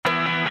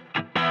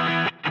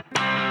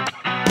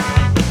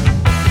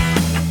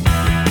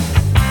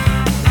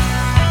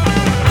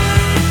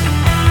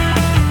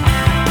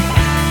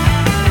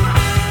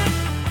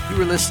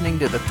listening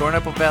to the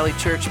Thornapple Valley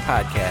Church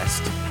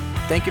podcast.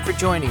 Thank you for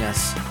joining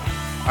us.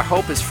 Our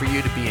hope is for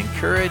you to be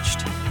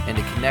encouraged and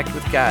to connect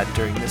with God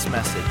during this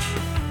message.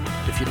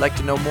 If you'd like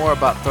to know more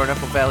about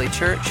Thornapple Valley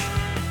Church,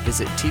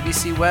 visit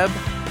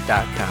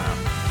tvcweb.com.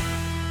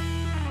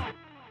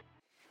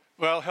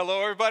 Well,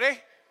 hello everybody.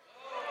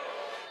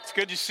 It's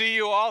good to see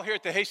you all here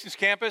at the Hastings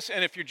campus,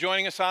 and if you're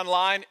joining us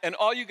online, and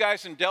all you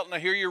guys in Delton, I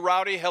hear you're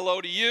rowdy.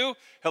 Hello to you.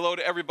 Hello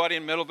to everybody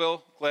in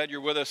Middleville. Glad you're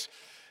with us.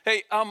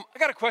 Hey, I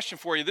got a question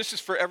for you. This is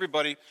for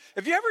everybody.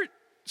 Have you ever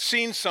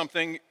seen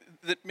something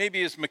that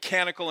maybe is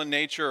mechanical in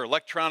nature or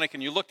electronic,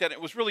 and you looked at it,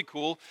 it was really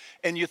cool,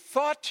 and you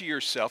thought to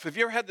yourself, have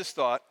you ever had this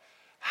thought,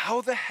 how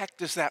the heck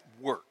does that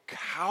work?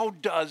 How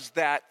does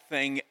that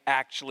thing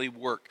actually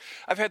work?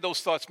 I've had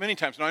those thoughts many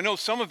times. Now, I know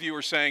some of you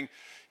are saying,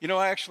 you know,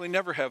 I actually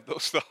never have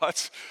those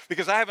thoughts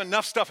because I have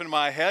enough stuff in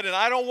my head and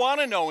I don't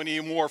want to know any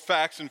more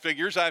facts and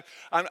figures.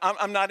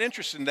 I'm not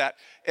interested in that.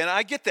 And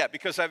I get that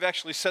because I've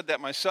actually said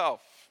that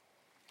myself.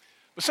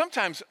 But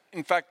sometimes,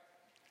 in fact,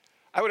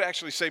 I would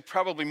actually say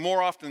probably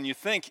more often than you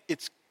think,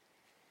 it's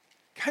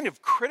kind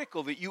of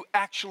critical that you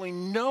actually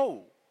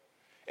know,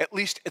 at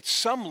least at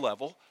some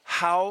level,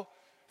 how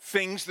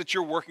things that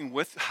you're working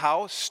with,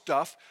 how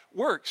stuff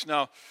works.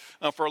 Now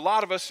for a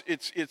lot of us,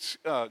 it's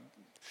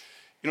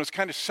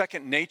kind of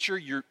second nature.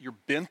 You're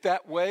bent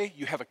that way.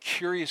 You have a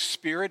curious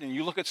spirit, and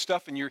you look at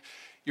stuff, and you're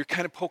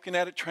kind of poking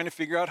at it, trying to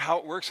figure out how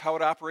it works, how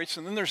it operates.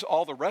 And then there's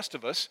all the rest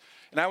of us.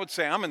 And I would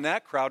say I'm in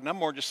that crowd, and I'm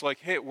more just like,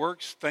 hey, it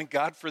works. Thank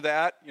God for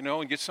that,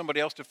 and get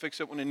somebody else to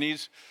fix it when it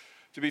needs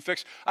to be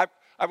fixed. I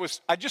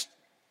just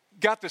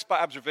got this by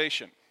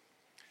observation.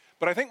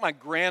 But I think my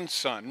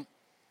grandson,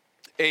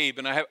 Abe,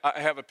 and I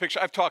have a picture.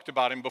 I've talked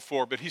about him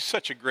before, but he's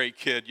such a great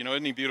kid,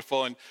 isn't he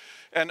beautiful?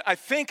 And I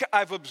think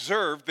I've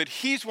observed that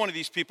he's one of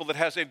these people that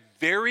has a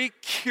very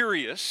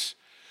curious,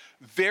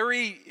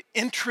 very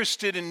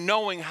interested in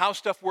knowing how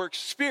stuff works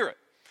spirit.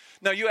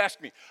 Now you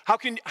ask me, how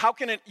can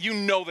you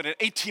know that an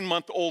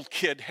 18-month-old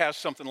kid has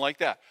something like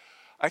that?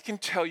 I can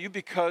tell you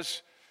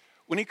because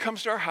when he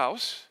comes to our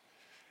house,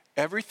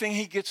 everything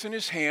he gets in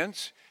his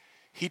hands,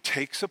 he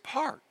takes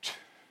apart.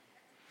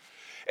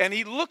 And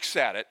he looks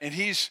at it, and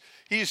he's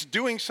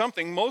doing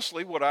something,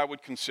 mostly what I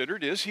would consider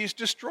it is, he's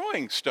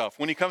destroying stuff.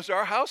 When he comes to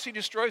our house, he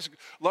destroys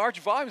large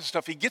volumes of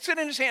stuff. He gets it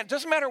in his hand.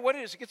 Doesn't matter what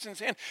it is, he gets it in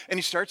his hand, and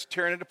he starts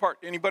tearing it apart.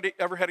 Anybody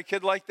ever had a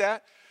kid like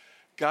that?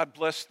 God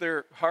bless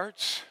their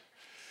hearts.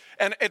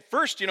 And at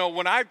first,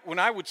 when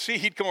I would see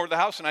he'd come over to the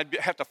house and I'd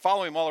have to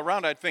follow him all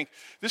around, I'd think,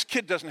 this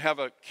kid doesn't have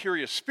a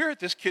curious spirit.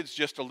 This kid's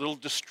just a little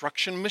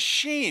destruction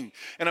machine.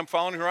 And I'm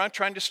following him around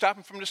trying to stop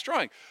him from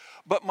destroying.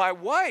 But my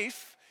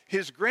wife,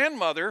 his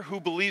grandmother, who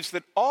believes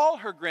that all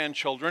her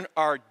grandchildren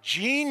are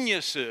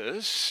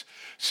geniuses,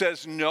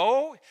 says,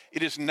 no,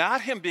 it is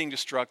not him being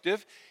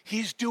destructive.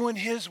 He's doing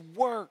his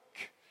work.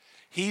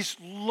 He's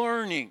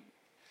learning.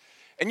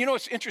 And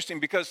it's interesting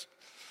because,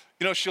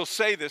 she'll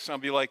say this and I'll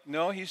be like,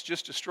 no, he's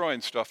just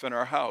destroying stuff in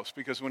our house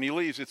because when he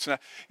leaves, it's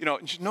not,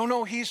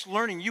 no, he's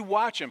learning. You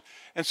watch him.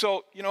 And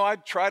so, I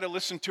try to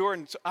listen to her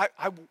and I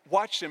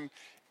watched him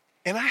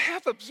and I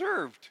have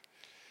observed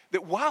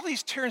that while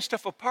he's tearing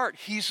stuff apart,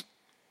 he's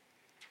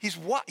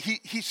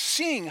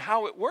seeing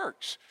how it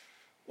works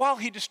while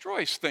he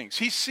destroys things.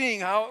 He's seeing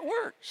how it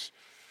works.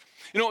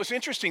 It's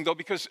interesting, though,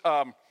 because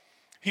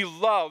he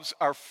loves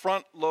our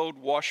front load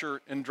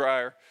washer and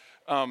dryer.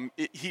 As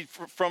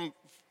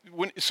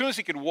soon as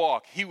he could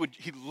walk,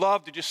 he'd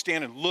love to just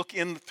stand and look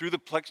in through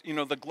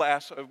the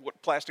glass,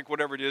 plastic,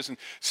 whatever it is, and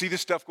see the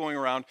stuff going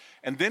around.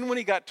 And then when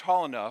he got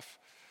tall enough,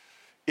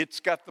 it's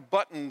got the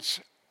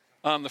buttons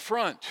on the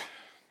front.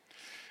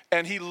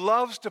 And he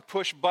loves to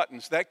push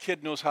buttons. That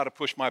kid knows how to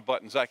push my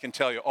buttons, I can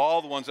tell you.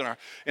 All the ones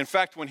in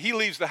fact, when he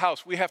leaves the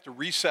house, we have to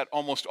reset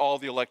almost all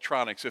the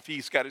electronics if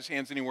he's got his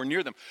hands anywhere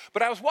near them.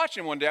 But I was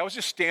watching him one day. I was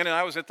just standing.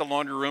 I was at the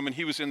laundry room, and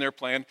he was in there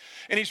playing.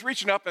 And he's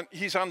reaching up, and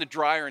he's on the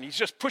dryer, and he's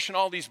just pushing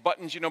all these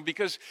buttons,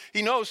 because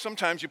he knows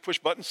sometimes you push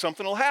buttons,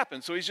 something will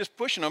happen. So he's just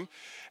pushing them.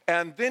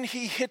 And then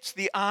he hits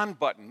the on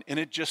button, and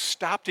it just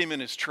stopped him in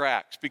his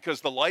tracks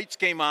because the lights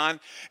came on,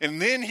 and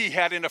then he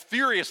had in a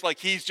furious, like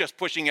he's just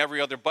pushing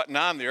every other button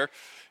on there.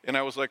 And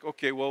I was like,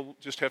 okay, well, we'll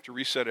just have to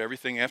reset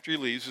everything after he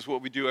leaves, is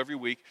what we do every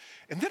week.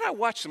 And then I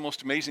watched the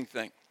most amazing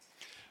thing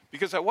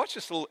because I watched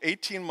this little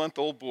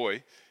 18-month-old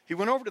boy. He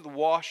went over to the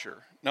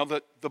washer. Now,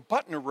 the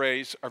button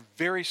arrays are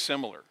very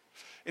similar.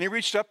 And he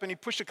reached up, and he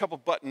pushed a couple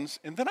buttons,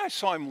 and then I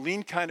saw him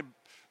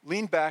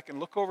lean back and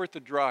look over at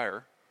the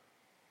dryer.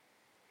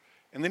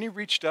 And then he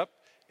reached up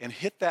and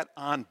hit that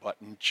on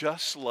button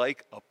just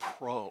like a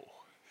pro.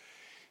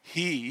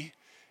 He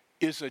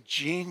is a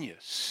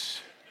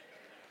genius.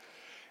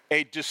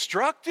 A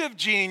destructive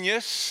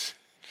genius,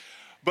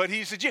 but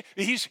he's a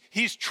genius.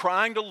 He's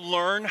trying to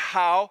learn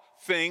how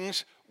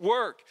things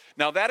work.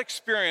 Now that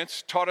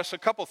experience taught us a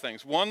couple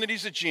things. One, that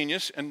he's a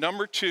genius, and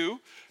number two,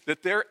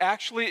 that there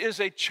actually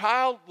is a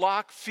child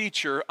lock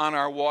feature on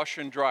our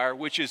washer and dryer,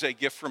 which is a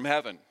gift from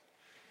heaven.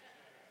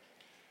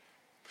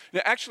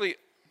 Now actually,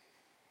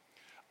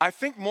 I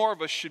think more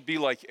of us should be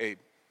like Abe.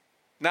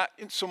 Not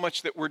in so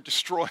much that we're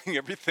destroying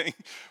everything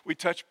we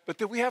touch, but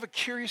that we have a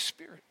curious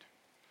spirit.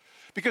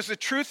 Because the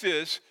truth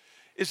is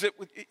that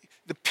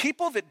the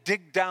people that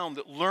dig down,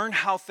 that learn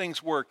how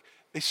things work,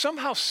 they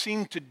somehow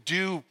seem to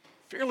do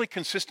fairly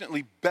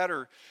consistently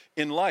better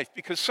in life.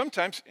 Because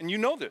sometimes, and you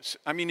know this,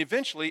 I mean,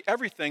 eventually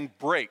everything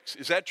breaks.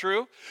 Is that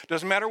true?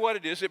 Doesn't matter what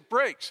it is, it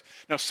breaks.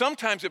 Now,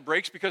 sometimes it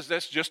breaks because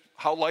that's just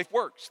how life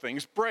works.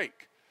 Things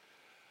break.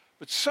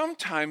 But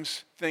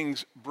sometimes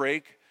things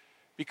break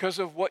because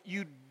of what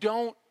you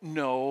don't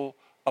know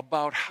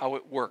about how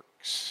it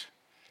works.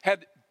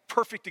 Had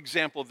perfect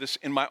example of this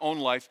in my own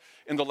life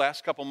in the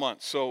last couple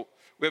months. So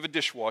we have a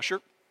dishwasher,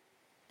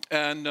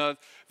 and the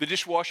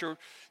dishwasher,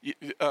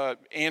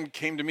 Ann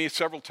came to me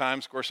several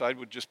times. Of course, I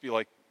would just be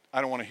like,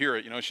 I don't want to hear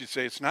it. You know, she'd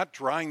say, it's not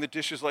drying the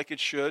dishes like it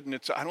should, and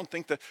I don't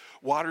think the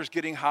water's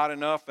getting hot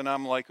enough. And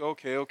I'm like,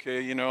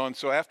 okay, you know. And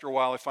so after a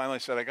while, I finally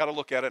said, I got to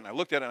look at it. And I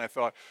looked at it, and I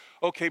thought,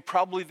 okay,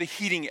 probably the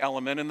heating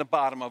element in the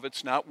bottom of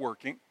it's not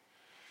working.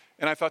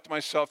 And I thought to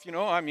myself, you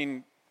know, I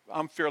mean,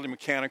 I'm fairly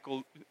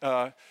mechanical,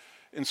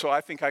 and so I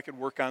think I could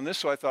work on this.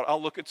 So I thought,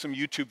 I'll look at some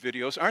YouTube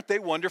videos. Aren't they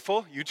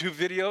wonderful, YouTube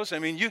videos? I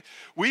mean,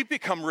 we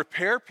become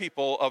repair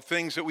people of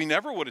things that we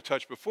never would have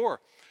touched before.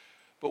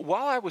 But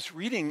while I was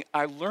reading,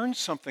 I learned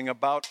something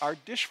about our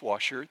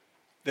dishwasher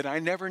that I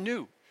never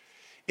knew.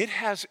 It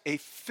has a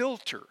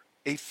filter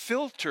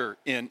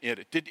in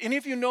it. Did any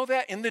of you know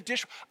that in the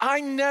dish?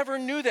 I never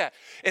knew that.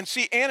 And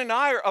see, Ann and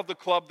I are of the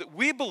club that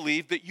we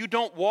believe that you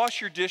don't wash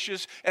your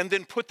dishes and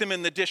then put them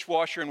in the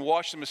dishwasher and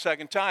wash them a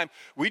second time.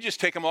 We just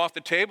take them off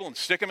the table and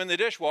stick them in the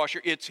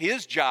dishwasher. It's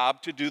his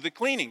job to do the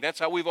cleaning. That's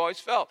how we've always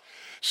felt.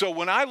 So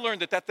when I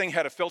learned that thing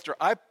had a filter,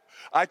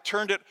 I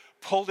turned it,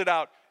 pulled it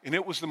out, and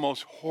it was the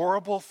most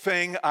horrible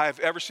thing I've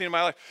ever seen in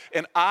my life.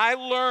 And I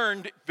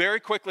learned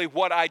very quickly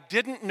what I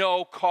didn't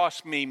know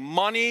cost me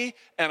money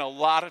and a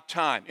lot of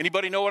time.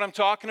 Anybody know what I'm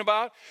talking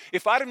about?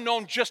 If I'd have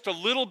known just a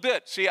little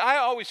bit. See, I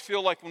always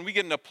feel like when we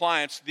get an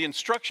appliance, the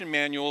instruction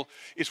manual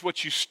is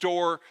what you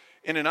store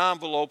in an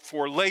envelope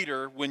for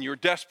later when you're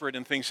desperate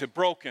and things have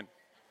broken.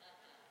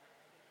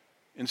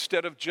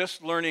 Instead of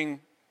just learning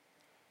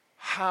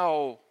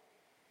how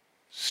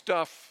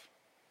stuff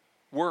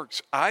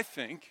works, I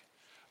think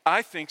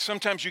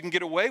sometimes you can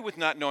get away with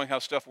not knowing how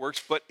stuff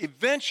works, but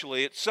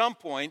eventually, at some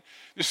point,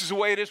 this is the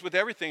way it is with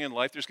everything in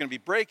life. There's going to be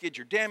breakage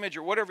or damage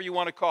or whatever you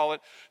want to call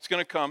it. It's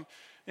going to come,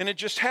 and it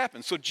just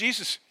happens. So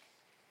Jesus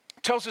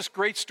tells this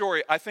great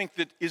story, I think,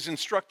 that is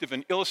instructive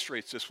and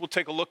illustrates this. We'll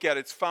take a look at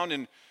it. It's found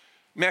in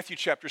Matthew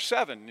chapter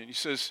 7, and he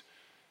says,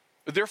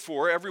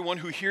 therefore, everyone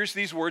who hears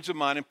these words of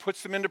mine and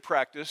puts them into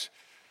practice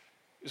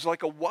is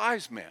like a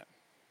wise man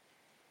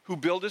who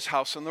built his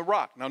house on the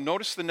rock. Now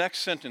notice the next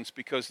sentence,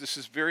 because this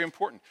is very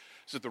important.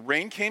 It says, the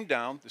rain came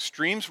down, the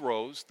streams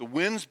rose, the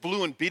winds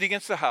blew and beat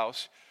against the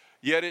house,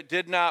 yet it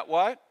did not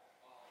what?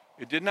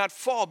 It did not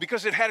fall,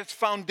 because it had its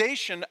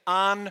foundation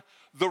on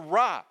the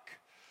rock.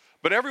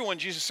 But everyone,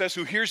 Jesus says,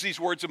 who hears these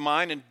words of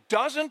mine and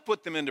doesn't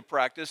put them into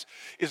practice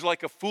is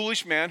like a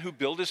foolish man who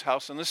built his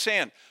house on the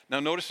sand. Now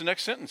notice the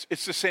next sentence.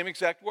 It's the same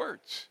exact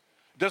words.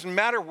 It doesn't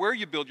matter where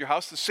you build your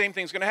house, the same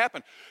thing's going to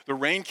happen. The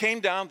rain came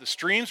down, the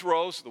streams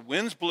rose, the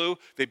winds blew,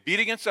 they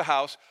beat against the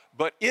house,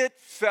 but it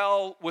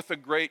fell with a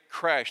great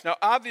crash. Now,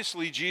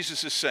 obviously,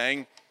 Jesus is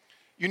saying,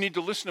 you need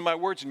to listen to my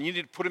words and you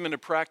need to put them into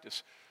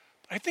practice.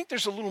 But I think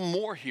there's a little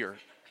more here.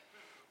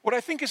 What I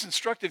think is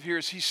instructive here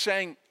is he's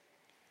saying,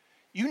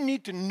 you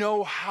need to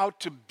know how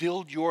to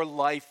build your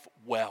life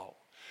well.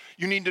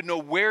 You need to know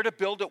where to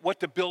build it,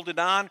 what to build it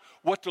on,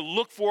 what to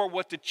look for,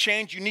 what to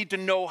change. You need to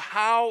know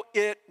how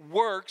it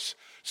works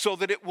so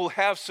that it will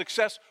have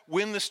success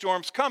when the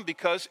storms come,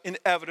 because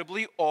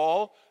inevitably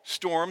all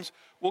storms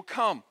will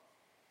come.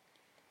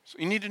 So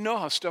you need to know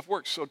how stuff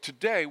works. So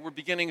today we're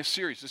beginning a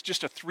series. It's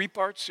just a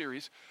 3-part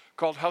series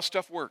called How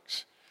Stuff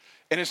Works.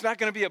 And it's not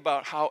going to be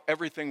about how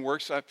everything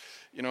works.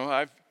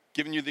 I've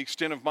given you the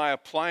extent of my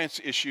appliance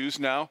issues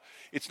now.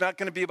 It's not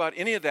going to be about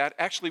any of that.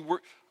 Actually,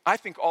 I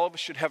think all of us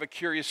should have a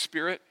curious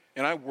spirit,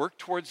 and I work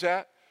towards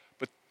that.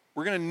 But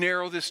we're going to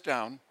narrow this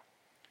down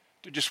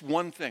to just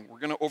one thing. We're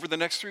going to, over the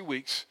next 3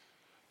 weeks,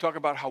 talk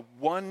about how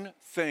one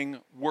thing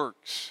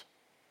works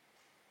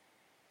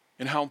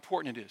and how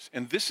important it is.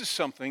 And this is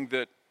something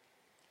that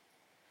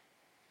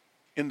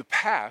in the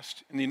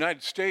past, in the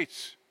United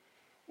States,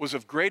 was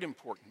of great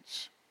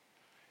importance.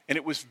 And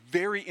it was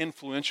very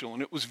influential,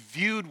 and it was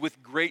viewed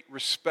with great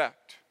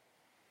respect.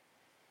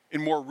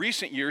 In more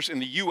recent years, in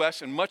the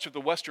U.S. and much of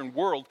the Western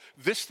world,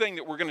 this thing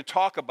that we're going to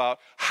talk about,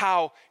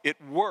 how it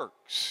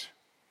works,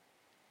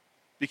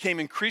 became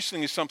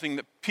increasingly something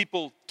that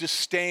people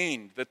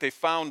disdained, that they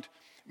found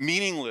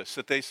meaningless,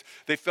 that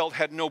they felt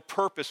had no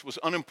purpose, was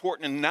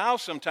unimportant, and now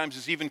sometimes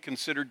is even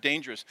considered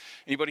dangerous.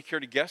 Anybody care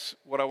to guess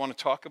what I want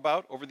to talk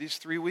about over these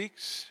 3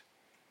 weeks?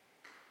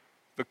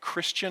 The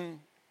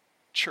Christian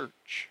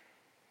church.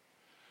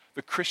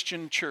 The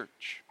Christian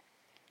church.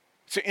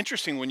 It's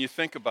interesting when you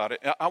think about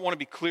it. I want to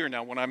be clear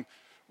now when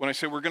I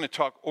say we're going to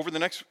talk, over the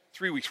next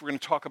 3 weeks, we're going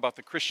to talk about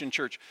the Christian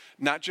church,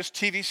 not just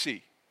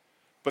TVC,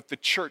 but the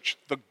church,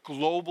 the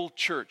global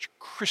church,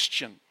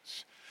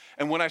 Christians.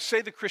 And when I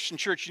say the Christian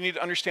church, you need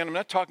to understand I'm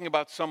not talking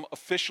about some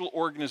official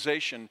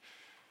organization.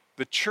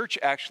 The church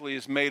actually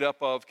is made up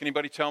of, can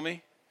anybody tell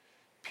me?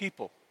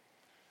 People.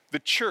 The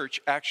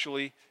church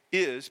actually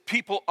is,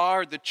 people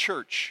are the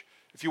church,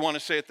 if you want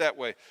to say it that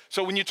way.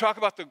 So when you talk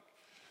about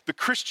the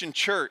Christian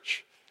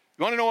church,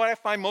 you want to know what I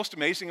find most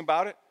amazing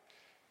about it?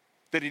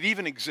 That it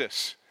even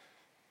exists.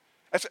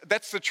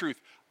 That's the truth.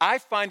 I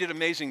find it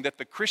amazing that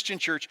the Christian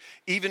church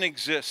even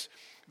exists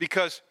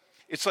because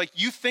it's like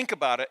you think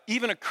about it,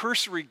 even a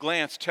cursory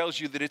glance tells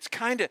you that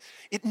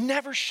it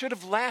never should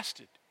have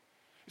lasted.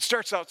 It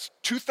starts out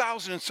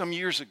 2,000 and some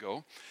years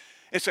ago.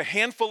 It's a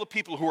handful of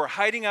people who are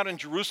hiding out in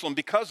Jerusalem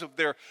because of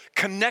their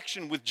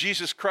connection with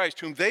Jesus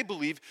Christ, whom they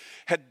believe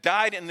had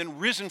died and then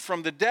risen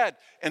from the dead.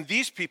 And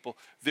these people,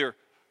 they're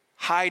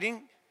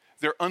hiding,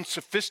 they're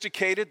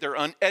unsophisticated, they're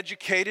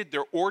uneducated,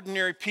 they're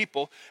ordinary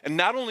people. And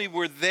not only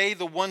were they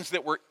the ones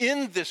that were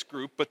in this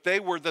group, but they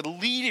were the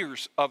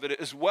leaders of it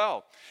as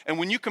well. And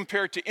when you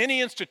compare it to any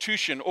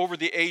institution over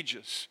the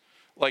ages,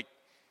 like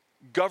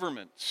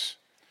governments,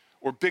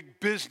 or big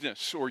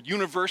business or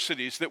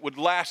universities that would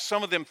last,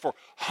 some of them for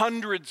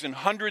hundreds and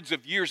hundreds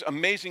of years,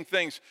 amazing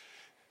things.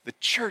 The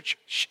church,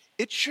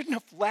 it shouldn't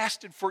have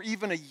lasted for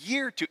even a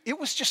year or two. It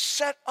was just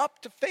set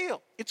up to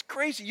fail. It's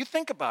crazy. You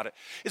think about it.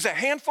 It's a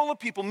handful of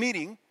people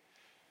meeting,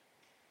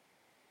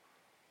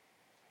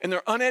 and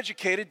they're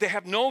uneducated. They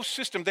have no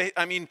system. They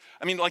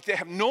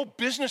have no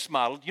business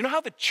model. You know how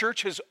the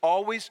church has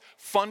always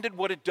funded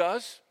what it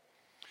does?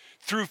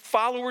 Through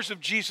followers of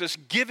Jesus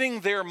giving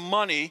their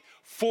money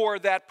for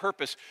that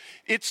purpose.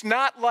 It's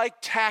not like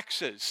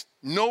taxes.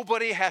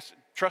 Nobody has,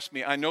 trust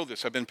me, I know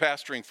this. I've been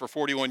pastoring for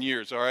 41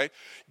 years, all right?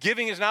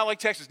 Giving is not like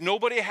taxes.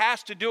 Nobody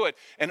has to do it,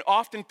 and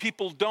often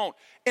people don't.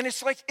 And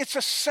it's like it's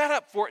a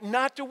setup for it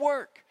not to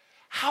work.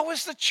 How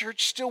is the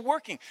church still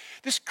working?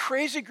 This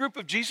crazy group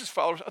of Jesus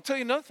followers, I'll tell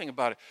you another thing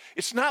about it.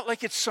 It's not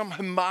like it's some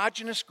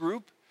homogenous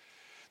group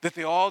that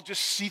they all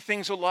just see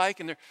things alike,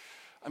 and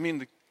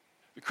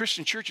the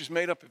Christian church is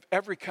made up of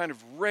every kind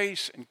of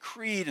race and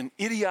creed and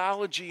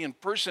ideology and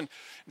person.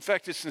 In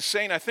fact, it's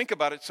insane. I think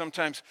about it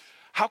sometimes.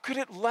 How could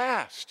it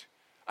last?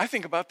 I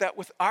think about that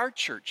with our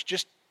church,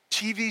 just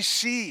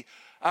TVC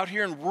out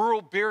here in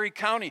rural Berry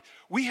County.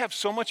 We have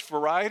so much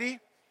variety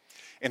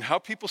in how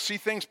people see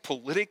things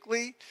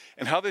politically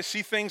and how they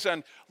see things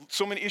on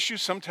so many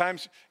issues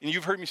sometimes. And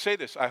you've heard me say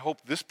this. I hope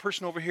this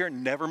person over here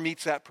never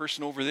meets that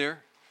person over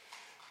there,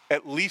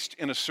 at least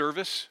in a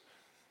service.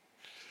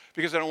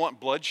 Because I don't want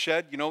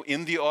bloodshed,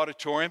 in the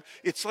auditorium.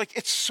 It's like,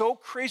 it's so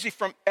crazy.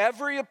 From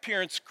every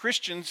appearance,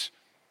 Christians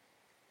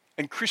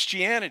and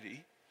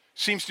Christianity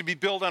seems to be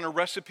built on a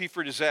recipe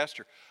for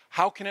disaster.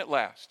 How can it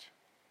last?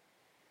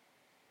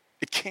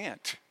 It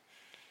can't.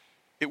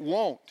 It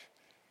won't.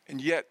 And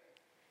yet,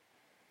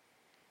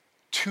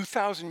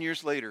 2,000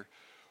 years later,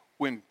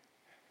 when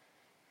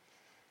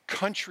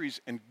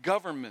countries and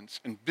governments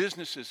and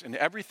businesses and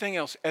everything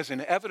else, as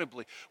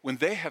inevitably, when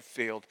they have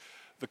failed,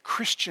 the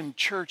Christian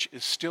church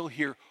is still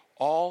here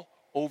all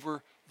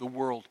over the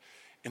world.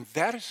 And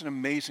that is an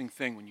amazing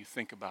thing when you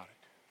think about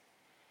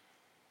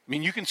it.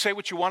 You can say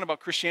what you want about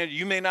Christianity.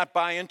 You may not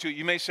buy into it.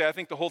 You may say, I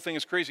think the whole thing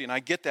is crazy, and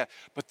I get that.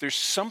 But there's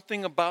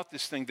something about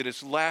this thing that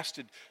has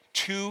lasted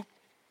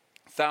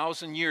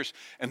 2,000 years.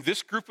 And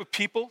this group of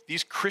people,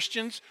 these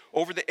Christians,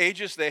 over the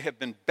ages, they have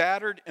been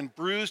battered and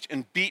bruised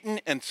and beaten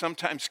and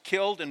sometimes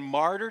killed and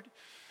martyred.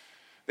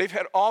 They've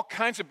had all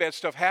kinds of bad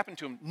stuff happen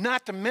to them,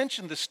 not to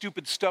mention the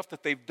stupid stuff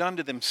that they've done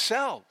to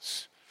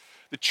themselves.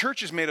 The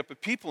church is made up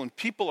of people, and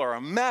people are a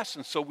mess,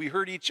 and so we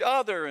hurt each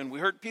other, and we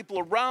hurt people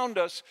around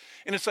us.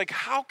 And it's like,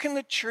 how can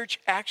the church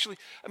actually,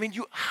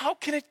 how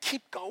can it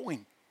keep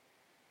going?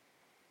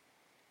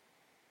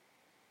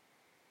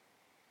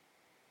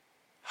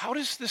 How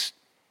does this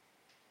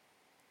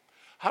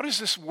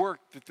work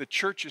that the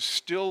church is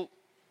still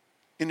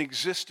in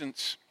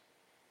existence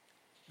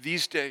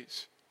these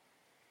days?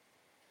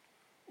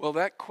 Well,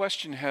 that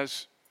question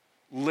has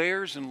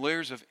layers and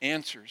layers of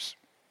answers.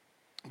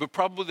 But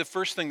probably the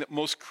first thing that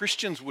most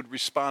Christians would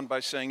respond by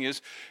saying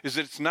is that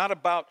it's not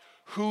about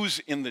who's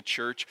in the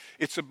church,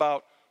 it's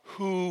about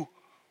who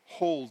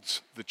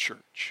holds the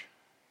church.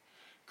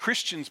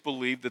 Christians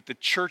believe that the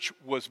church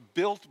was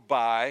built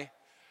by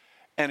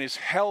and is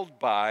held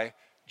by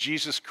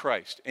Jesus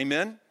Christ.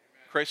 Amen?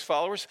 Christ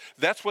followers?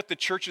 That's what the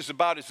church is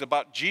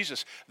about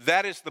Jesus.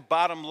 That is the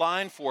bottom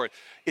line for it.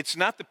 It's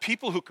not the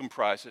people who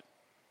comprise it.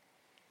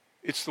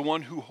 It's the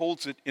one who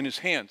holds it in his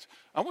hands.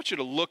 I want you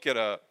to look at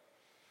a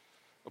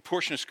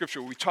portion of Scripture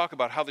where we talk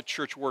about how the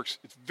church works.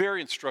 It's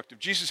very instructive.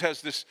 Jesus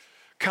has this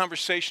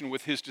conversation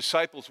with his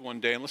disciples one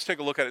day, and let's take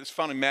a look at it. It's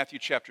found in Matthew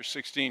chapter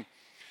 16. It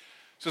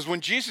says,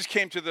 when Jesus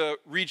came to the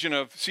region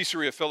of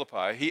Caesarea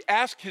Philippi, he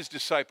asked his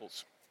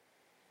disciples,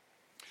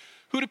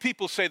 who do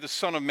people say the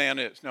Son of Man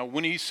is? Now,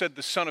 when he said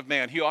the Son of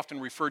Man, he often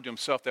referred to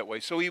himself that way.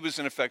 So he was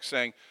in effect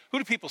saying, who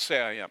do people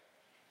say I am?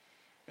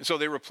 And so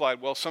they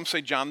replied, well, some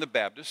say John the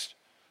Baptist.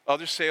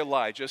 Others say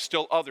Elijah,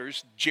 still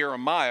others,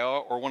 Jeremiah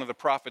or one of the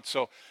prophets.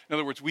 So in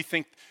other words, we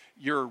think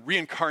you're a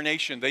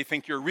reincarnation. They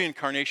think you're a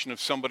reincarnation of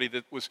somebody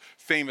that was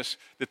famous,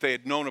 that they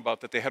had known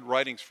about, that they had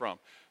writings from.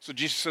 So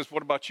Jesus says,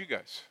 what about you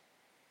guys?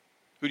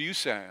 Who do you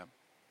say I am?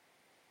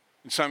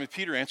 And Simon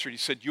Peter answered, he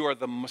said, you are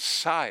the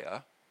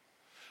Messiah,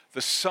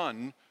 the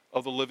Son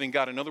of the living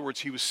God. In other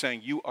words, he was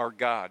saying, you are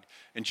God.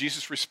 And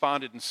Jesus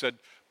responded and said,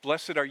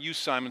 blessed are you,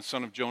 Simon,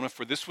 son of Jonah,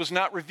 for this was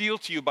not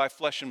revealed to you by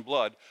flesh and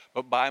blood,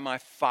 but by my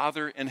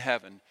Father in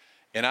heaven.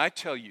 And I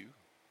tell you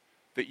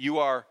that you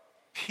are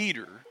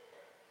Peter.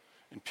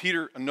 And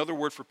Peter, another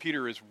word for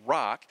Peter is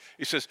rock.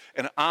 He says,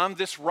 and on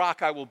this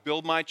rock I will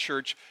build my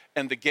church,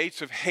 and the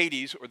gates of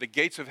Hades, or the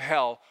gates of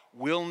hell,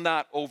 will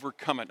not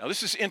overcome it. Now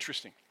this is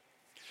interesting,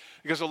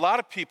 because a lot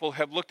of people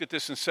have looked at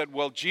this and said,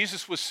 well,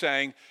 Jesus was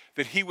saying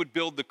that he would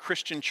build the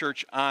Christian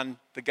church on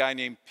the guy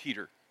named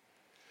Peter,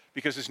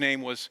 because his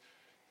name was,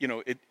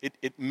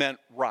 it meant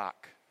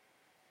rock.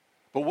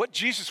 But what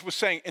Jesus was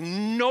saying,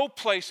 and no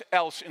place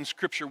else in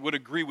Scripture would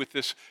agree with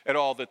this at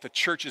all, that the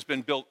church has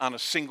been built on a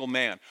single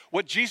man.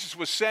 What Jesus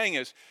was saying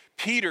is,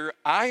 Peter,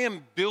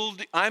 I'm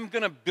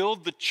going to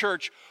build the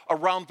church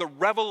around the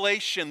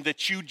revelation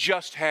that you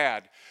just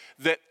had,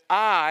 that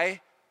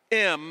I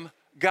am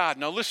God.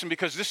 Now listen,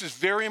 because this is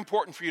very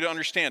important for you to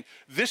understand.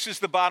 This is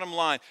the bottom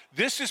line.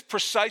 This is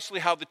precisely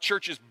how the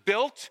church is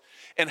built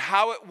and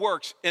how it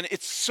works. And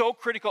it's so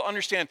critical to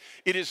understand.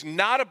 It is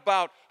not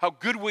about how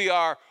good we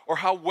are or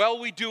how well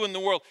we do in the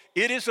world.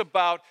 It is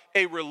about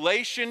a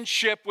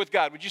relationship with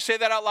God. Would you say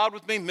that out loud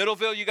with me?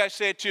 Middleville, you guys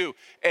say it too.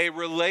 A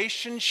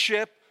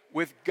relationship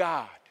with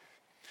God.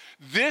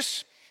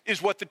 This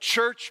is what the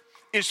church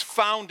is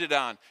founded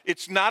on.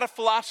 It's not a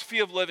philosophy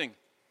of living.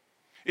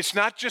 It's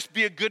not just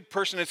be a good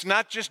person. It's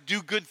not just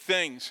do good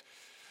things.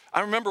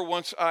 I remember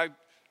once I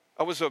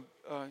was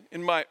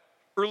in my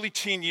early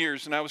teen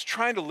years, and I was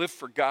trying to live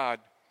for God.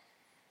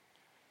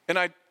 And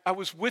I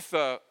was with,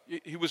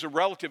 he was a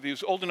relative. He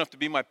was old enough to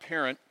be my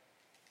parent.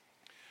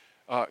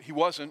 He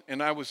wasn't,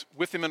 and I was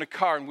with him in a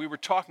car, and we were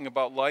talking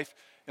about life.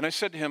 And I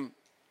said to him,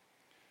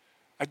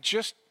 I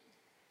just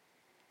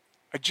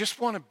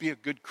want to be a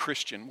good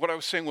Christian. What I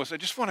was saying was, I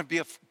just want to be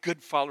a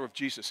good follower of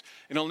Jesus.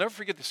 And I'll never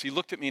forget this. He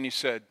looked at me and he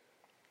said,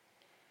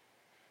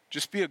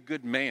 just be a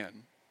good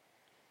man,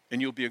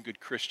 and you'll be a good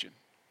Christian.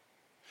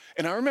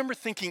 And I remember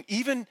thinking,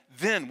 even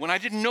then, when I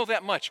didn't know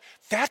that much,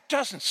 that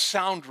doesn't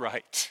sound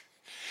right.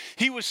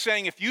 He was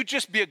saying, if you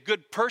just be a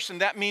good person,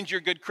 that means you're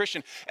a good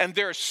Christian. And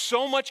there's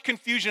so much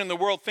confusion in the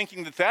world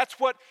thinking that that's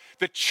what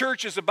the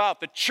church is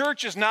about. The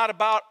church is not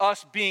about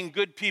us being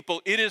good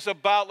people. It is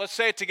about, let's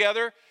say it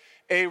together,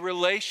 a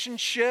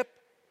relationship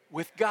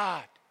with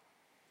God.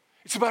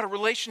 It's about a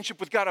relationship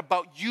with God,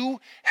 about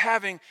you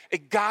having a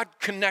God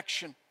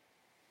connection.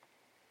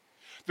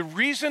 The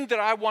reason that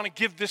I want to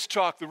give this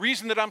talk, the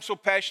reason that I'm so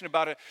passionate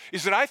about it,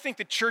 is that I think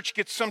the church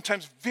gets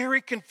sometimes very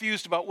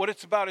confused about what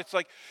it's about. It's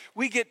like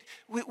we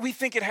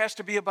think it has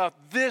to be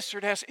about this,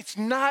 or it's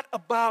not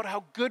about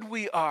how good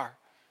we are.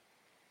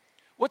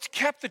 What's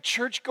kept the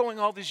church going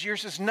all these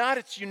years is not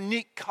its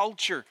unique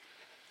culture.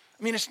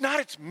 I mean, it's not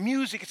its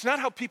music. It's not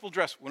how people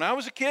dress. When I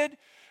was a kid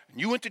and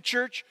you went to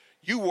church,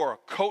 you wore a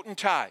coat and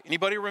tie.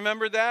 Anybody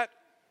remember that?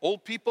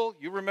 Old people,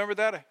 you remember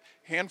that? A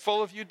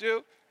handful of you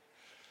do.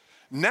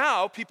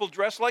 Now people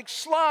dress like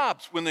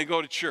slobs when they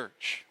go to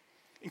church,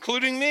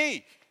 including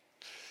me.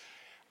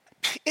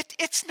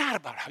 It's not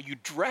about how you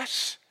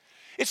dress.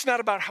 It's not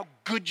about how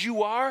good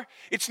you are.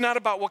 It's not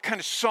about what kind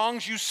of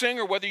songs you sing,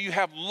 or whether you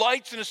have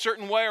lights in a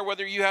certain way, or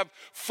whether you have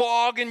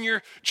fog in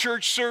your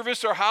church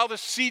service, or how the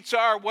seats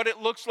are, what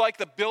it looks like,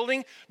 the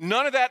building.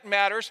 None of that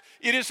matters.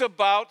 It is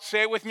about,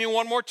 say it with me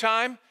one more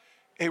time,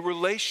 a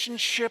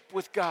relationship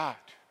with God.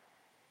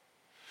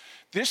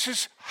 This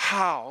is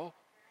how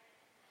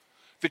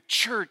the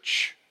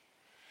church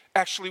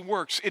actually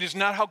works. It is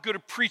not how good a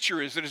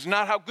preacher is. It is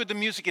not how good the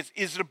music is.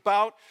 It is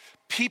about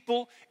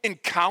people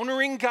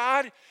encountering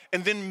God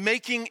and then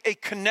making a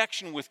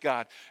connection with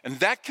God. And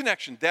that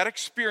connection, that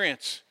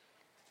experience,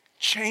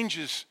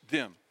 changes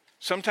them,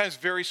 sometimes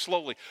very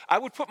slowly. I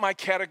would put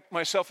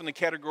myself in the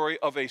category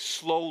of a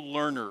slow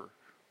learner.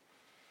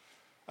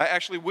 I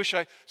actually wish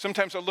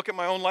sometimes I look at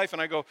my own life and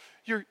I go,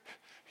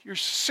 You're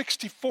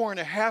 64 and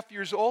a half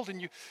years old,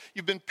 and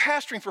you've been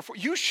pastoring for 4.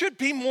 You should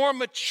be more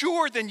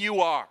mature than you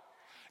are.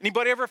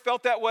 Anybody ever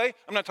felt that way?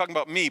 I'm not talking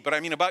about me, but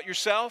I mean about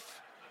yourself.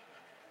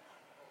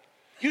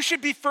 You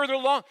should be further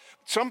along.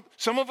 Some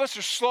of us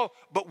are slow,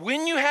 but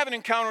when you have an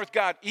encounter with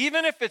God,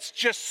 even if it's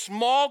just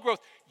small growth,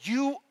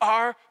 you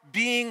are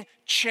being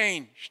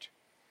changed.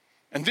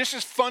 And this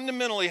is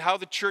fundamentally how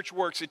the church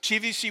works. At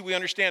TVC, we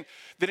understand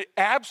that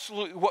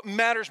what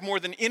matters more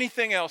than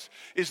anything else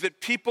is that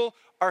people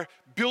are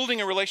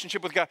building a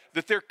relationship with God,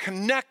 that they're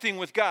connecting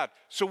with God.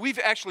 So we've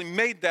actually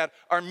made that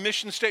our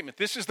mission statement.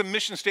 This is the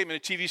mission statement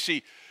at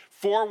TVC.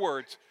 4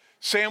 words.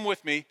 Say them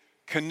with me.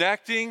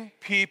 Connecting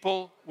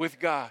people with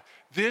God.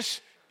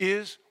 This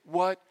is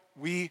what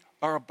we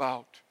are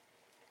about.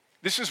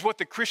 This is what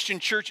the Christian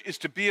church is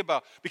to be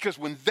about. Because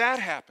when that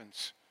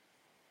happens,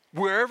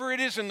 wherever it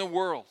is in the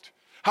world,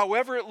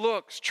 However it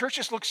looks.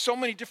 Churches look so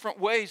many different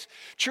ways.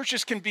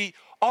 Churches can be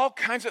all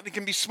kinds of, they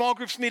can be small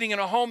groups meeting in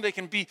a home. They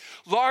can be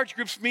large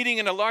groups meeting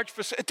in a large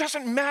facility. It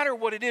doesn't matter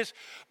what it is.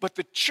 But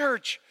the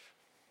church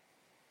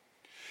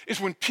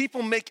is when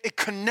people make a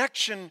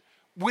connection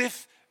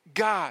with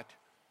God.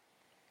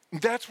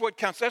 That's what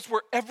counts. That's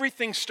where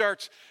everything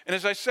starts. And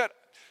as I said,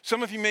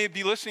 some of you may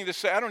be listening to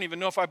say, I don't even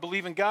know if I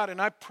believe in God.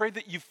 And I pray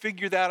that you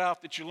figure that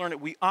out, that you learn it.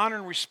 We honor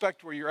and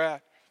respect where you're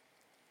at.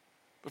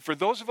 But for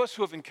those of us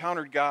who have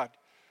encountered God,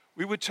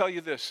 we would tell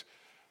you this,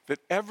 that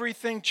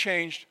everything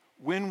changed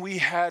when we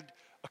had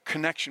a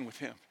connection with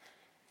him.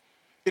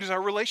 It is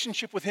our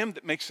relationship with him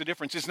that makes the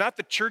difference. It's not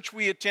the church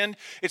we attend.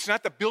 It's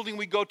not the building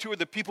we go to or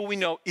the people we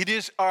know. It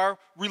is our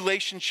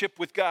relationship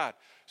with God.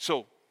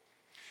 So,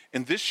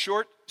 in this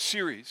short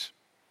series,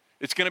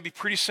 it's going to be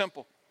pretty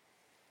simple.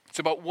 It's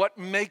about what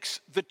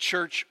makes the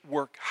church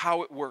work,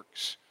 how it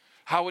works,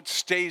 how it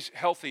stays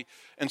healthy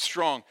and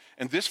strong.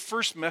 And this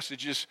first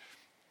message is,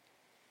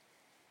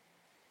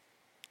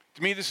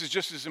 to me, this is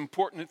just as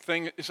important a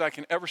thing as I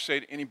can ever say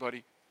to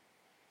anybody.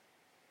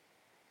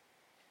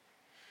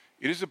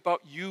 It is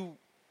about you.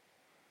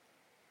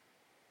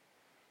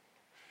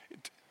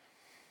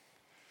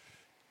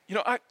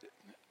 I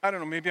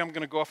don't know, maybe I'm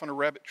going to go off on a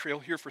rabbit trail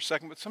here for a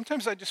second, but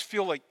sometimes I just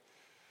feel like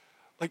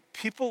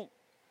people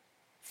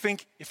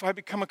think if I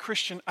become a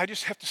Christian, I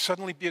just have to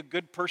suddenly be a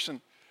good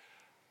person.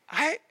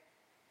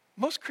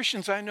 Most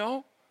Christians I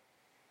know,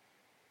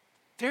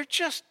 they're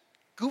just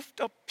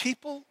goofed up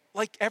people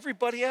like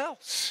everybody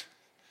else.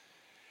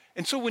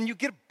 And so when you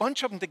get a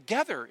bunch of them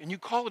together and you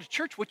call it a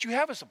church, what you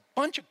have is a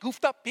bunch of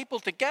goofed up people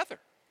together.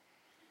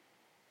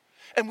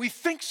 And we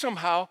think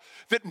somehow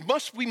that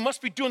we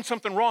must be doing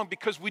something wrong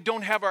because we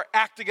don't have our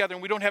act together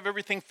and we don't have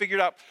everything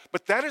figured out.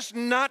 But that is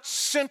not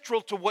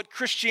central to what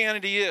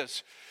Christianity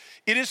is.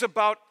 It is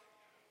about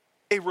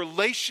a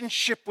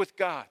relationship with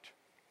God.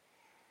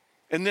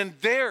 And then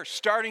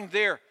starting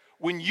there,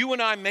 when you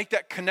and I make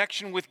that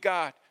connection with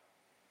God,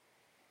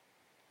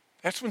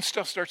 that's when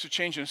stuff starts to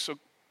change. And so,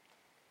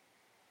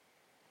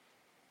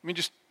 let me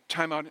just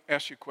time out and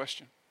ask you a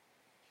question.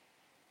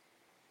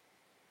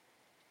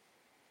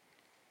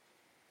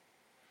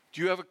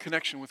 Do you have a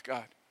connection with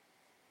God?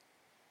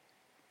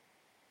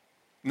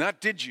 Not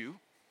did you,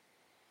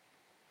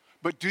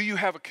 but do you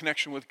have a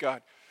connection with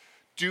God?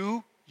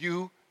 Do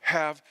you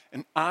have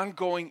an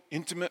ongoing,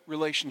 intimate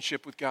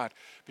relationship with God?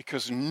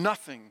 Because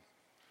nothing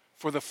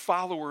for the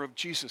follower of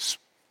Jesus,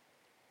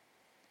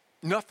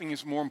 nothing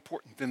is more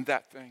important than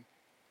that thing.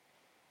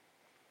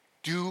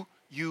 Do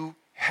you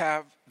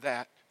have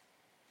that?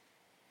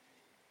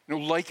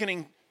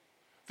 Likening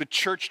the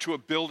church to a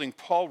building,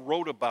 Paul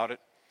wrote about it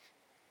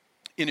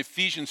in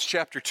Ephesians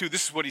chapter 2.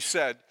 This is what he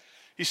said.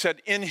 He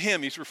said, in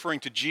him, he's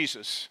referring to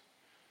Jesus.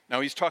 Now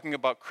he's talking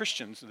about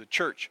Christians, the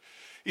church.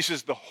 He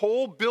says, the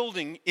whole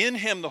building, in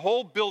him, the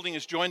whole building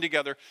is joined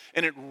together,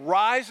 and it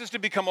rises to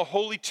become a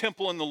holy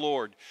temple in the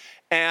Lord.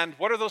 And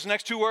what are those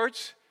next two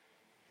words?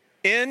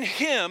 In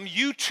him,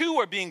 you too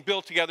are being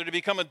built together to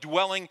become a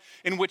dwelling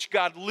in which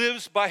God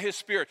lives by his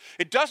Spirit.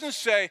 It doesn't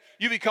say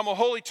you become a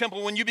holy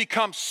temple when you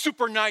become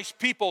super nice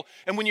people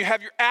and when you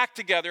have your act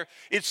together.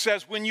 It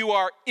says when you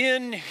are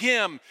in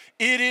him,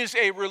 it is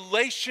a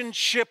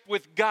relationship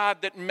with God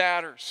that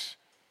matters.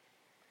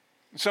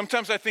 And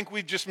sometimes I think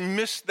we've just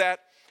missed that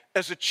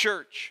as a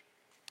church.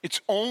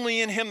 It's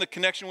only in him, the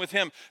connection with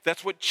him.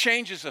 That's what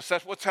changes us.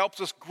 That's what helps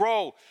us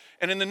grow.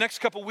 And in the next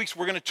couple of weeks,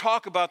 we're going to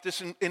talk about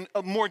this in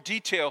more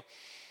detail.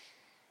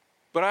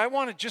 But I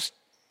want to just,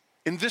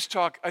 in this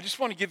talk, I just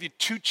want to give you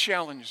two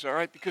challenges, all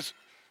right? Because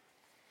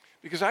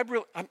I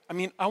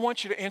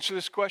want you to answer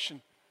this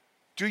question.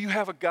 Do you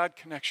have a God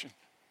connection?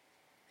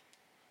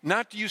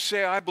 Not do you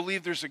say, I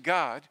believe there's a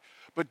God,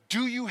 but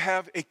do you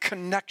have a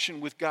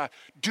connection with God?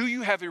 Do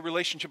you have a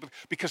relationship with God?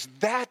 Because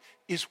that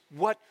is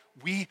what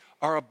we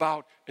are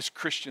about as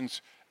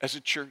Christians, as a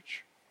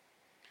church.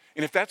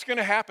 And if that's going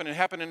to happen and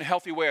happen in a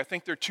healthy way, I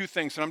think there are two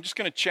things, and I'm just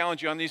going to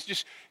challenge you on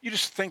these. You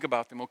just think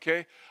about them,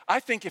 okay? I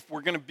think if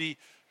we're going to be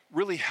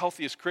really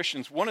healthy as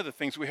Christians, one of the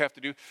things we have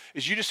to do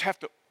is you just have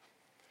to,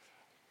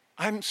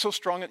 I'm so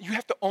strong, you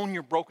have to own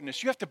your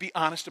brokenness. You have to be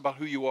honest about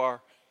who you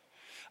are.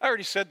 I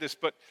already said this,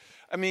 but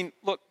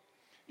look,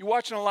 you're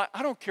watching a lot.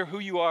 I don't care who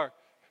you are.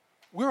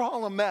 We're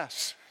all a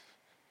mess.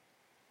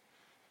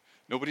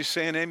 Nobody's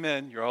saying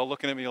amen. You're all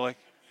looking at me like,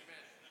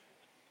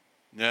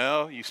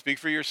 no, you speak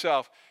for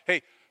yourself.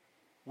 Hey,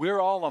 we're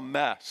all a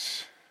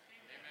mess.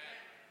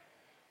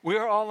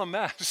 We're all a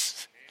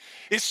mess.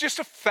 It's just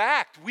a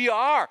fact. We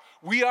are.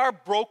 We are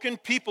broken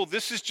people.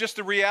 This is just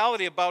the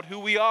reality about who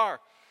we are.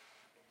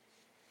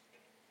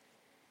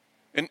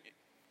 And,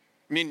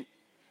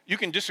 you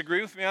can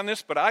disagree with me on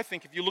this, but I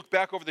think if you look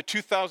back over the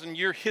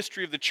 2,000-year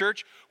history of the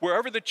church,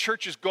 wherever the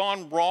church has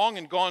gone wrong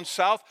and gone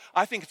south,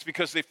 I think it's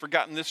because they've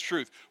forgotten this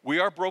truth. We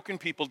are broken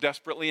people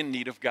desperately in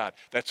need of God.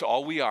 That's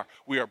all we are.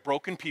 We are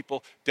broken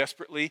people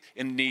desperately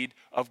in need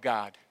of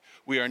God.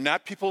 We are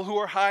not people who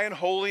are high and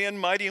holy and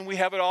mighty and we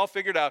have it all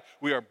figured out.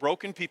 We are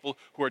broken people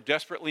who are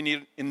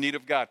desperately in need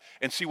of God.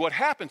 And see, what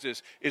happens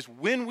is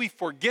when we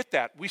forget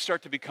that, we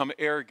start to become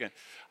arrogant.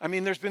 I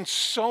mean, there's been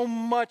so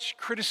much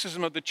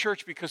criticism of the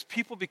church because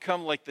people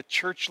become like the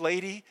church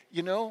lady,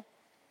 you know?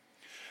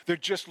 They're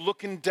just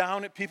looking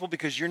down at people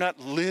because you're not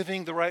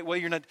living the right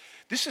way.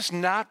 This is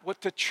not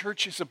what the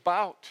church is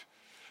about.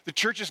 The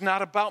church is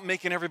not about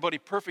making everybody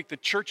perfect. The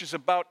church is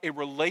about a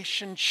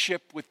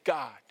relationship with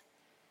God.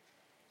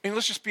 And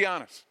let's just be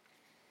honest.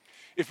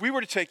 If we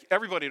were to take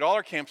everybody at all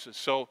our campuses,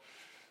 so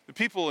the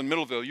people in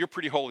Middleville, you're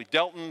pretty holy.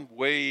 Delton,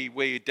 way,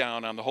 way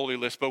down on the holy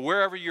list. But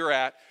wherever you're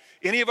at,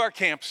 any of our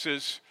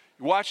campuses,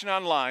 you're watching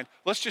online,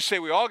 let's just say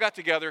we all got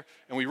together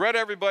and we read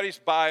everybody's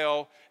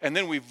bio and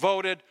then we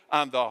voted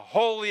on the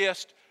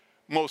holiest,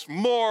 most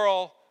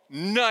moral,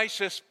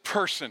 nicest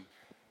person.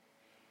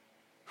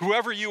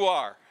 Whoever you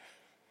are,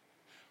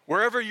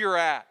 wherever you're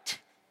at.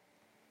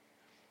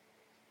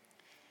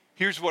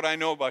 Here's what I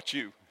know about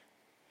you.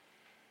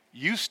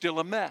 You still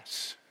a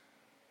mess.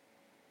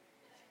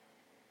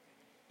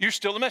 You're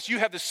still a mess. You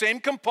have the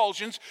same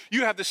compulsions.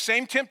 You have the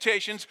same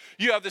temptations.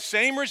 You have the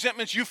same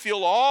resentments. You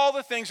feel all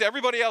the things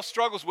everybody else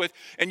struggles with.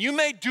 And you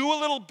may do a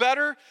little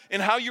better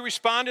in how you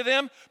respond to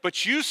them,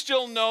 but you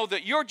still know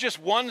that you're just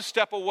one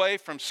step away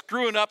from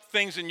screwing up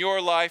things in your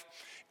life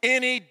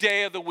any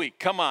day of the week.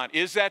 Come on,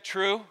 is that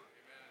true?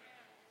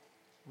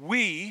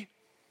 We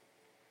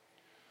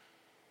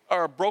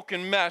are a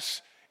broken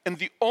mess. And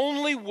the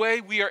only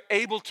way we are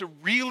able to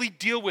really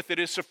deal with it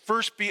is to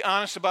first be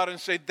honest about it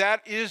and say,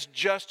 that is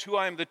just who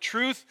I am. The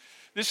truth,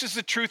 this is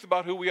the truth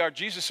about who we are.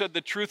 Jesus said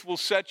the truth will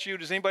set you,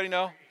 does anybody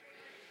know?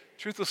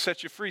 Truth will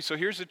set you free. So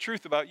here's the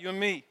truth about you and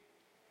me.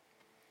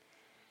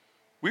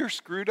 We're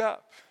screwed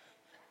up.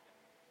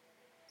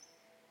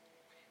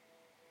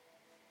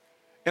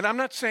 And I'm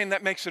not saying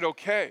that makes it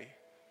okay.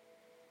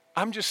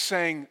 I'm just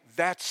saying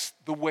that's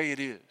the way it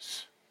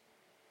is.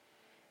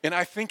 And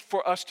I think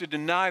for us to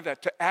deny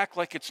that, to act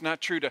like it's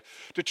not true,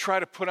 to try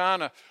to put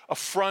on a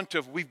front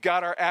of we've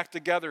got our act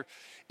together,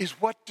 is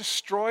what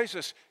destroys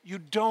us. You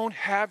don't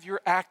have your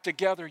act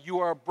together. You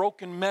are a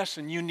broken mess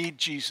and you need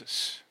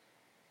Jesus.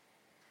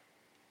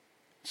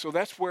 So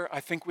that's where I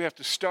think we have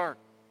to start.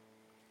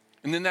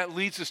 And then that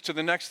leads us to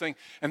the next thing,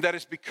 and that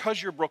is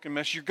because you're a broken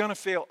mess, you're going to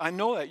fail. I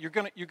know that. You're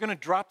going to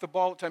drop the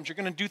ball at times. You're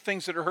going to do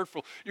things that are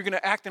hurtful. You're going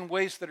to act in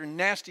ways that are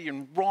nasty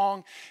and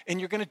wrong, and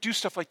you're going to do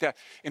stuff like that.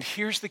 And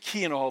here's the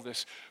key in all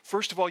this.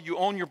 First of all, you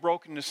own your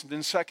brokenness, and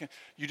then second,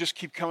 you just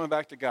keep coming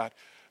back to God.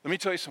 Let me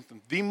tell you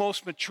something. The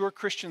most mature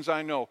Christians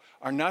I know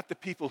are not the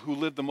people who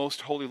live the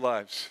most holy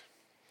lives.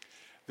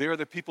 They are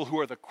the people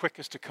who are the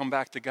quickest to come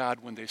back to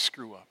God when they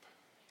screw up.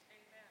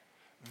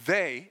 Amen.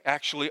 They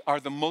actually are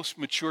the most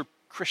mature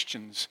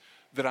Christians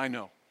that I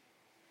know.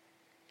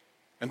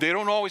 And they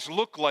don't always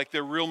look like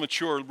they're real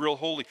mature, real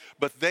holy,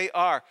 but they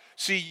are.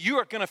 See, you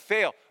are going to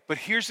fail, but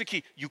here's the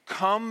key. You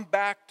come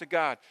back to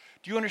God.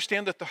 Do you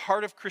understand that the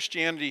heart of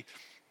Christianity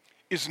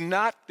is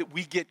not that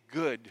we get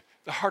good?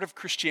 The heart of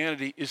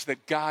Christianity is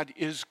that God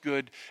is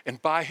good,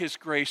 and by His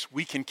grace,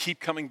 we can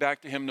keep coming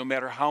back to Him no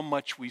matter how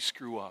much we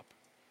screw up.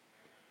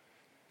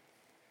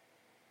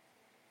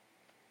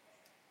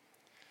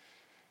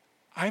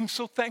 I'm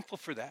so thankful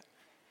for that.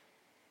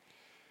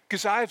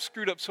 Because I've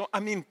screwed up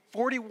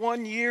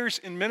 41 years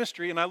in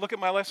ministry, and I look at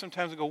my life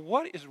sometimes and go,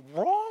 what is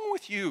wrong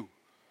with you?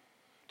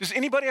 Does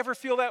anybody ever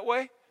feel that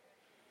way?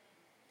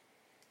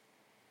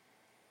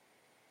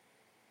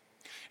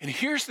 And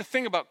here's the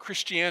thing about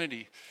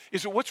Christianity,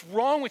 is that what's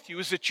wrong with you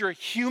is that you're a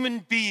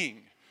human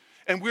being,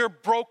 and we're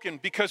broken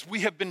because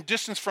we have been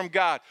distanced from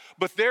God.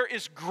 But there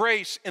is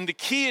grace, and the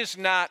key is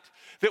not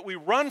that we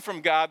run from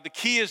God, the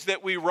key is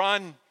that we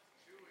run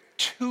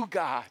to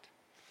God.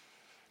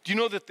 Do you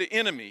know that the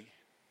enemy,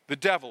 the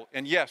devil,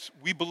 and yes,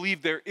 we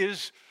believe there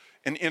is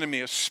an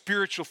enemy, a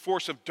spiritual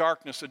force of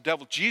darkness, a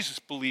devil. Jesus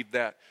believed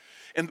that.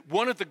 And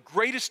one of the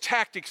greatest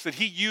tactics that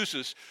he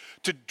uses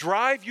to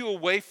drive you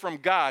away from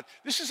God,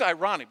 this is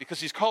ironic because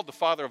he's called the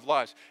father of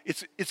lies.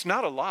 It's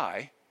not a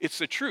lie, it's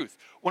the truth.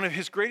 One of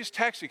his greatest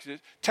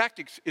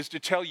tactics is to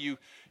tell you,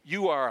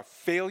 you are a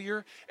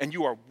failure and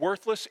you are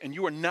worthless and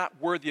you are not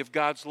worthy of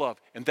God's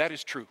love. And that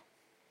is true.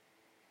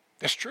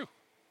 That's true.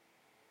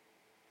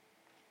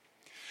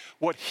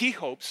 What he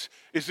hopes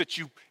is that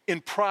you,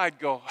 in pride,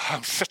 go,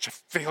 I'm such a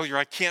failure.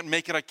 I can't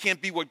make it. I can't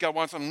be what God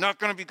wants. I'm not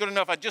going to be good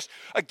enough.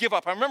 I give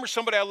up. I remember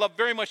somebody I love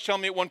very much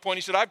telling me at one point,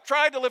 he said, I've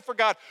tried to live for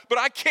God, but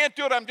I can't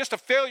do it. I'm just a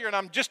failure and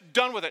I'm just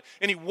done with it.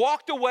 And he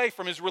walked away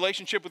from his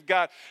relationship with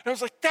God. And I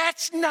was like,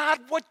 that's not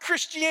what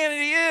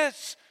Christianity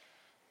is.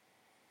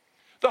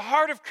 The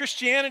heart of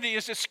Christianity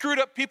is that screwed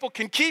up people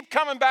can keep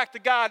coming back to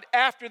God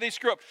after they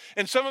screw up.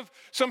 And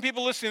some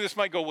people listening to this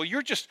might go, well,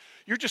 you're just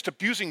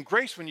abusing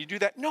grace when you do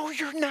that. No,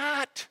 you're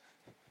not.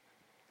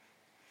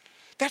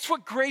 That's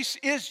what grace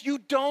is. You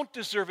don't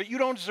deserve it. You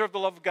don't deserve the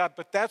love of God,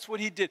 but that's what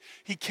he did.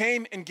 He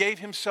came and gave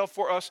himself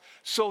for us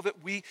so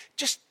that we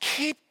just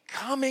keep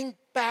coming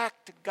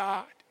back to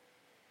God.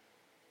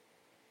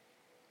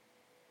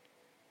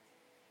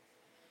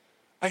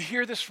 I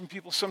hear this from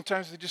people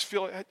sometimes. They just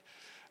feel, I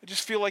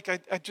just feel like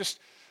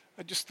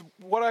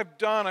what I've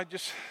done, I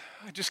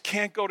just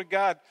can't go to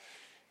God.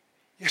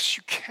 Yes,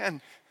 you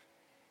can.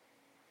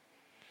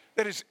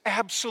 That is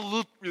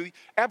absolutely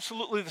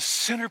the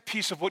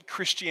centerpiece of what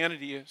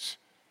Christianity is.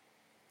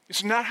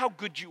 It's not how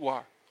good you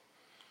are.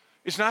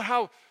 It's not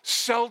how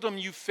seldom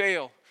you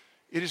fail.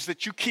 It is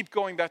that you keep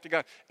going back to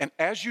God. And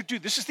as you do,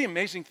 this is the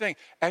amazing thing.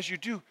 As you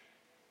do,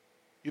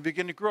 you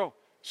begin to grow.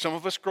 Some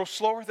of us grow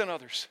slower than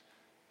others,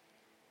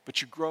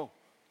 but you grow.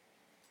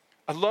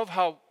 I love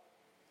how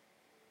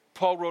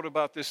Paul wrote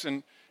about this,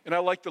 and I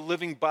like the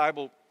Living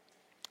Bible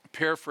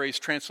paraphrase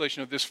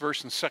translation of this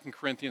verse in 2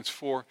 Corinthians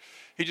 4.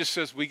 He just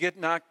says, we get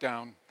knocked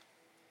down,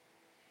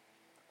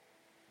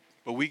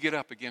 but we get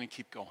up again and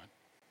keep going.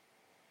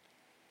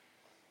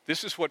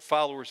 This is what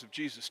followers of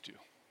Jesus do.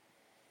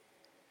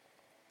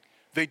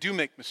 They do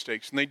make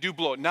mistakes and they do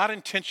blow it. Not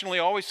intentionally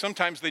always.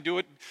 Sometimes they do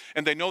it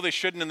and they know they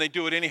shouldn't and they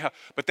do it anyhow.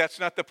 But that's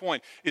not the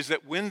point. Is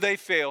that when they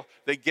fail,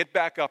 they get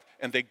back up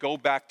and they go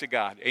back to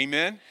God.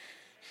 Amen?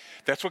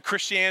 That's what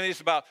Christianity is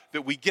about.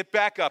 That we get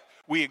back up,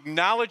 we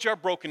acknowledge our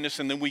brokenness,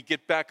 and then we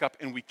get back up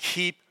and we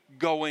keep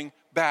going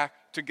back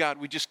to God.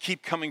 We just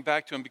keep coming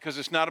back to Him because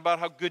it's not about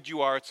how good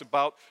you are. It's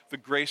about the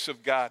grace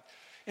of God.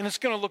 And it's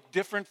going to look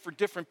different for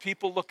different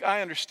people. Look,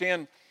 I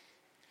understand,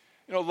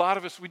 a lot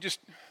of us,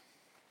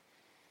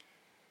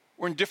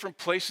 we're in different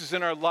places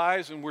in our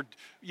lives, and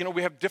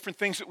we have different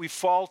things that we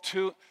fall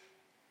to.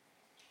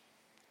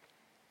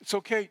 It's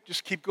okay.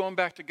 Just keep going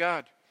back to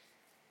God.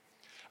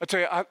 I'll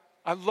tell you,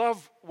 I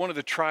love one of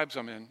the tribes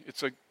I'm in.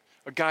 It's a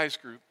guys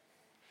group.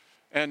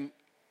 And,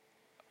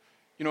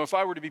 if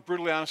I were to be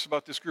brutally honest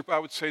about this group, I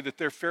would say that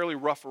they're fairly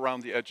rough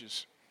around the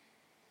edges.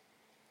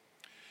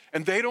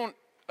 And they don't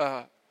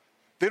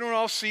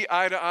all see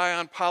eye to eye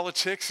on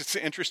politics. It's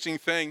an interesting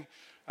thing.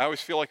 I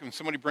always feel like when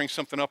somebody brings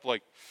something up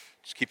like,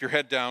 just keep your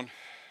head down.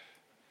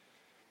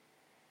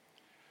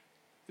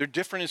 They're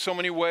different in so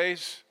many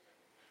ways.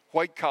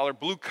 White collar,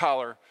 blue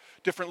collar,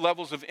 different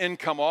levels of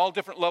income, all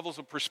different levels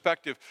of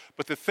perspective.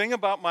 But the thing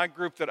about my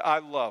group that I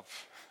love,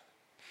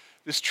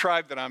 this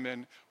tribe that I'm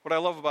in, what I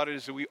love about it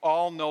is that we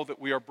all know that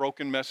we are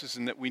broken messes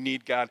and that we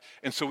need God.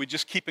 And so we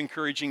just keep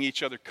encouraging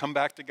each other, come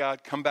back to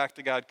God, come back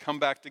to God, come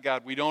back to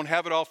God. We don't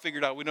have it all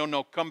figured out. We don't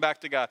know, come back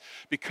to God.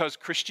 Because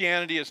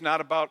Christianity is not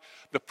about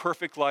the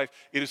perfect life.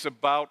 It is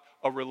about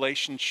a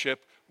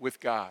relationship with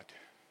God.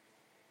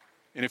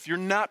 And if you're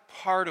not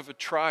part of a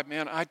tribe,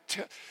 man,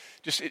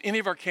 just at any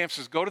of our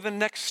campuses, go to the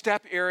Next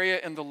Step area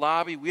in the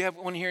lobby. We have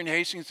one here in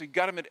Hastings. We've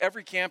got them at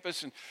every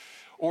campus.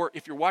 Or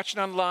if you're watching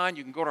online,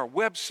 you can go to our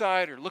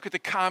website or look at the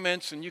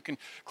comments and you can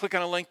click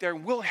on a link there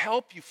and we'll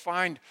help you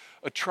find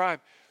a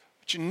tribe.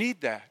 But you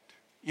need that.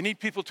 You need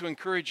people to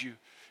encourage you.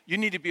 You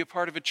need to be a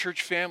part of a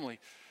church family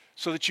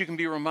so that you can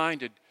be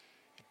reminded.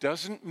 It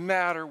doesn't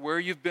matter where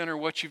you've been or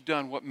what you've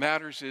done. What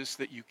matters is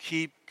that you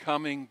keep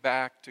coming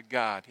back to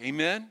God.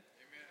 Amen? Amen.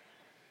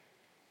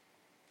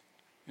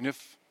 And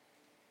if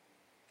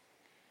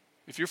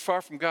you're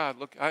far from God,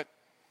 look, I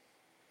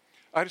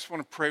just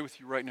want to pray with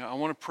you right now. I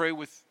want to pray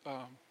with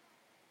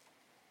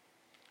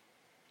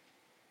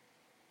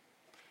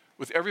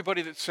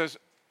everybody that says,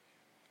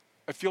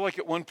 I feel like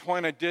at one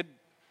point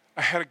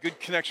I had a good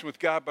connection with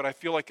God, but I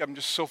feel like I'm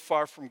just so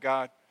far from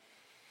God.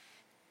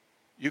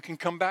 You can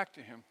come back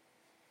to Him.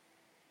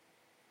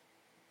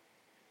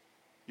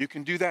 You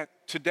can do that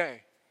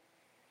today.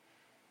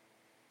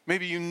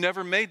 Maybe you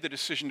never made the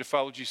decision to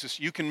follow Jesus.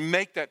 You can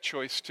make that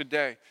choice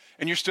today.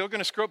 And you're still going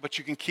to screw up, but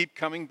you can keep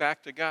coming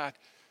back to God.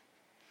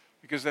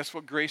 Because that's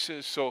what grace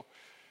is. So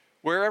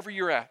wherever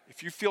you're at,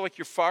 if you feel like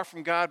you're far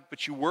from God,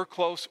 but you were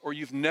close or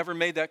you've never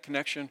made that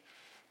connection,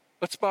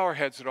 let's bow our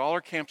heads at all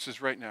our campuses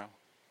right now.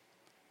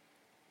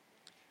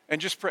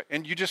 And just pray.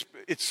 And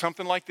it's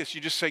something like this.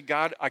 You just say,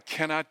 God, I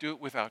cannot do it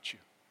without you.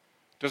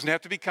 It doesn't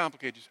have to be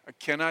complicated. I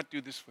cannot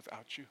do this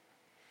without you.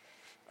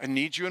 I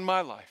need you in my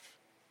life.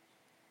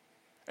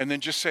 And then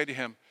just say to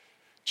Him,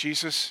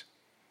 Jesus,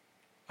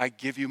 I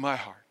give you my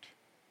heart.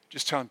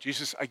 Just tell Him,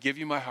 Jesus, I give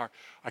you my heart.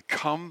 I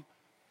come,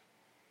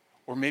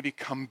 or maybe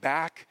come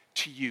back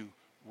to you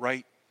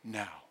right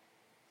now.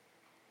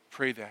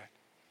 Pray that.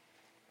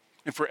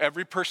 And for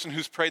every person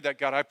who's prayed that,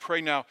 God, I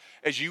pray now,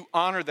 as you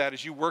honor that,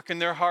 as you work in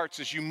their hearts,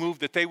 as you move,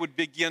 that they would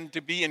begin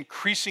to be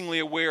increasingly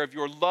aware of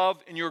your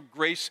love and your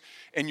grace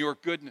and your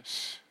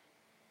goodness.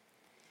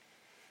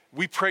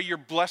 We pray your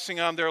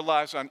blessing on their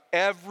lives, on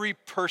every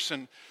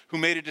person who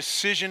made a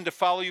decision to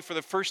follow you for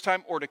the first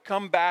time or to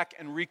come back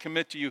and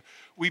recommit to you.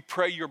 We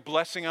pray your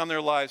blessing on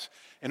their lives.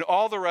 And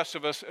all the rest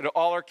of us at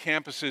all our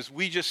campuses,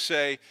 we just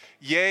say,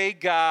 yay,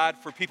 God,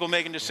 for people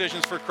making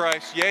decisions for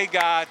Christ. Yay,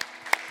 God.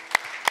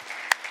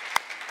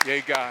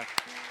 Yay, God.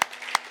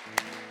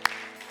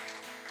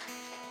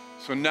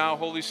 So now,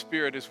 Holy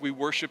Spirit, as we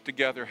worship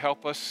together,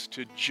 help us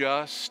to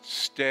just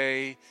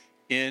stay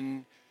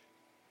in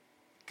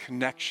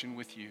connection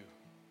with you.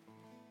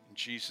 In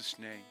Jesus'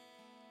 name,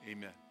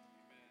 amen.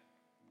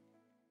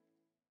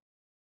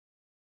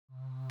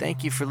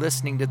 Thank you for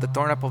listening to the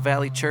Thornapple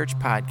Valley Church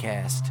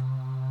podcast.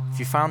 If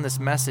you found this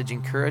message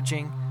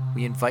encouraging,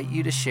 We invite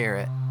you to share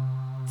it.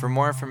 For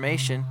more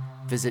information,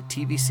 visit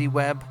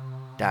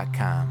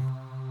tvcweb.com.